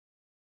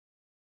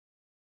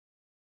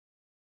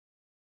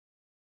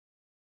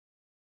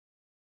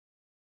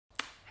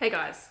Hey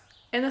guys,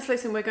 in this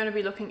lesson we're going to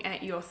be looking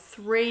at your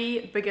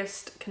 3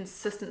 biggest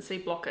consistency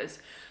blockers.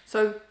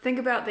 So think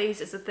about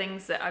these as the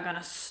things that are going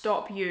to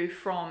stop you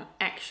from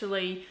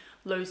actually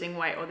losing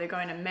weight, or they're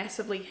going to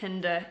massively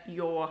hinder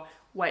your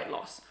weight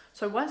loss.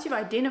 So once you've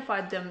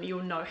identified them,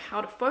 you'll know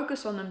how to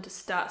focus on them to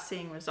start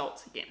seeing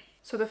results again.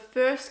 So the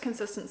first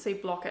consistency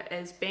blocker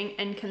is being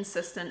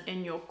inconsistent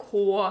in your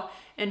core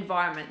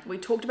environment. We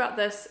talked about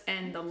this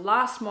in the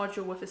last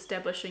module with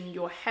establishing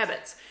your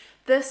habits.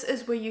 This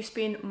is where you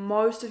spend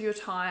most of your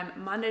time,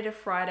 Monday to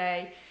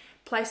Friday,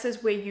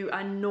 places where you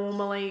are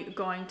normally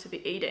going to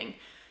be eating.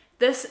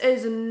 This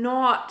is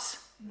not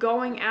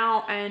going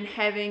out and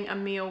having a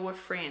meal with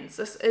friends.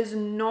 This is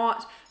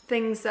not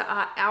things that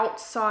are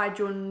outside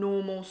your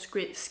normal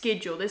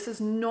schedule. This is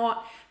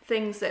not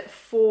things that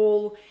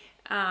fall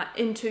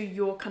into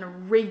your kind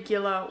of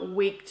regular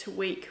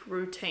week-to-week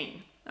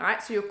routine. All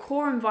right, so your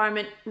core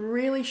environment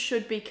really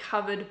should be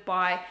covered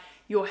by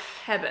your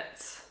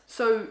habits.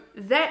 So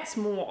that's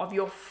more of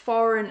your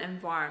foreign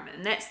environment,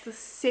 and that's the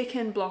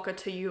second blocker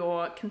to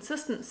your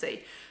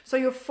consistency. So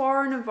your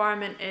foreign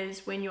environment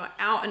is when you're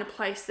out in a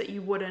place that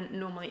you wouldn't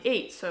normally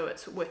eat. So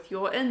it's with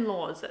your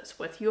in-laws, it's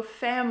with your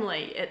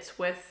family, it's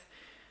with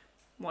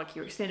like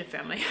your extended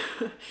family,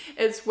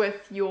 it's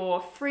with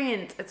your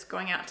friends, it's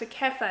going out to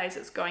cafes,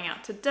 it's going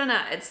out to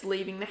dinner, it's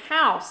leaving the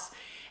house,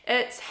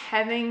 it's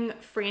having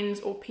friends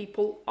or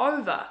people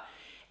over.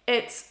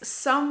 It's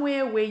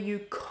somewhere where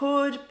you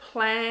could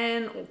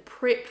plan or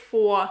prep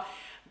for,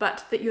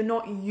 but that you're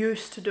not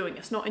used to doing.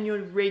 It's not in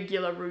your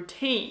regular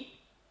routine.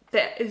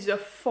 That is a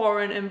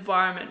foreign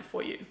environment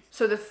for you.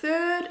 So the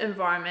third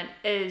environment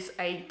is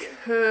a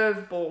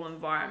curveball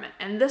environment.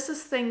 And this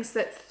is things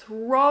that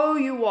throw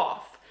you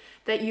off,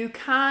 that you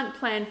can't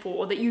plan for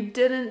or that you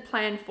didn't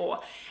plan for.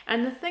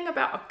 And the thing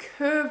about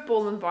a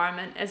curveball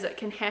environment is it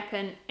can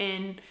happen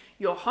in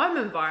your home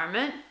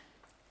environment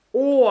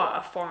or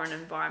a foreign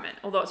environment,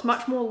 although it's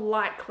much more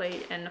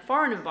likely in a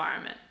foreign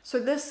environment. So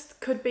this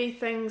could be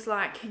things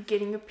like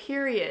getting a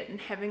period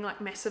and having like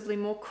massively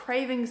more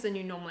cravings than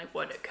you normally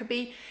would. It could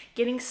be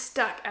getting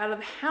stuck out of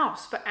the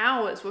house for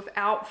hours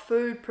without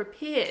food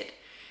prepared.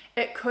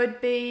 It could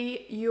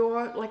be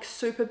you're like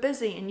super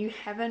busy and you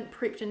haven't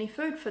prepped any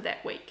food for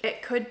that week.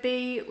 It could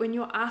be when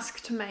you're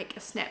asked to make a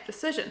snap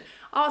decision.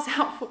 I was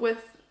out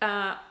with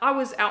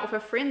a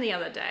friend the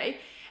other day,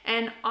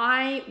 and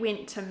I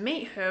went to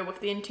meet her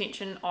with the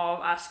intention of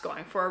us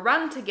going for a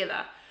run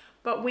together.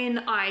 But when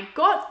I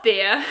got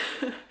there,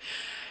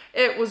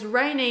 it was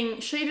raining.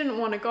 She didn't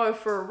want to go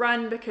for a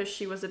run because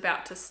she was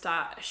about to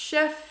start a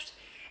shift.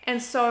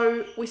 And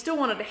so we still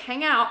wanted to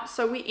hang out,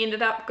 so we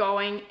ended up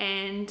going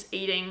and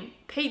eating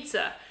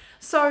pizza.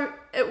 So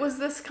it was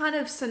this kind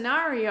of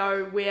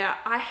scenario where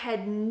I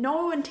had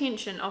no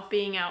intention of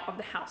being out of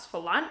the house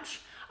for lunch.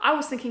 I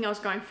was thinking I was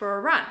going for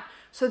a run.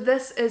 So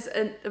this is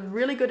a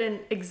really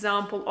good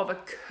example of a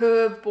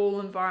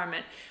curveball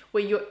environment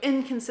where your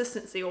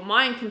inconsistency, or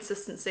my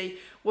inconsistency,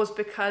 was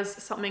because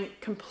something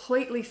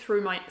completely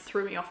threw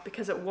me off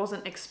because it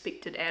wasn't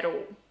expected at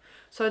all.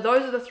 So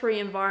those are the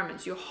 3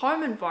 environments. Your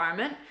home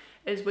environment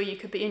is where you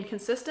could be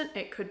inconsistent,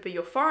 it could be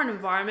your foreign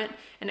environment,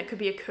 and it could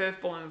be a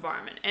curveball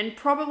environment. And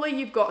probably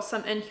you've got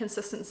some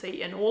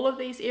inconsistency in all of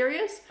these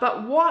areas,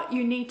 but what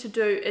you need to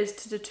do is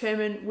to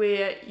determine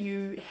where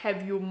you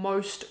have your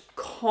most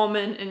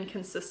common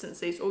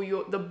inconsistencies, or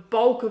the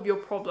bulk of your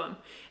problem.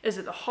 Is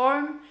it the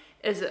home,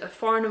 is it a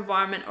foreign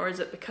environment, or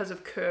is it because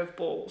of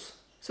curveballs?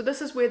 So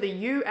this is where the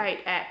U8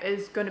 app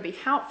is going to be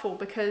helpful,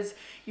 because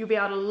you'll be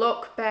able to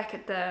look back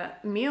at the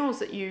meals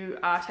that you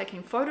are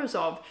taking photos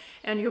of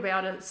and you'll be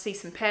able to see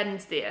some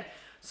patterns there.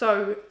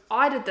 So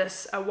I did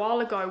this a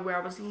while ago where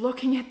I was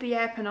looking at the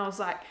app and I was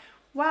like,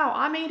 wow,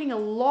 I'm eating a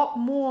lot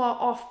more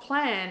off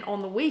plan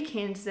on the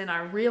weekends than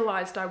I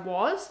realized I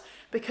was,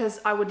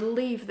 because I would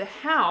leave the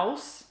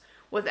house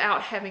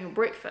without having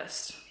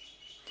breakfast.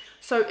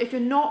 So if you're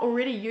not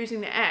already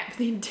using the app,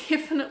 then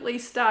definitely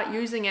start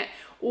using it,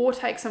 or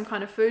take some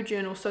kind of food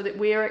journal so that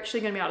we're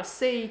actually going to be able to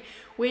see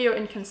where your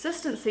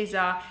inconsistencies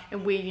are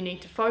and where you need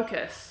to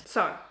focus.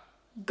 So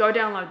go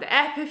download the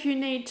app if you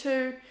need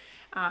to,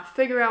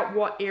 figure out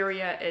what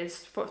area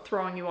is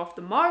throwing you off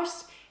the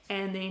most,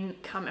 and then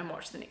come and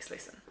watch the next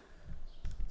lesson.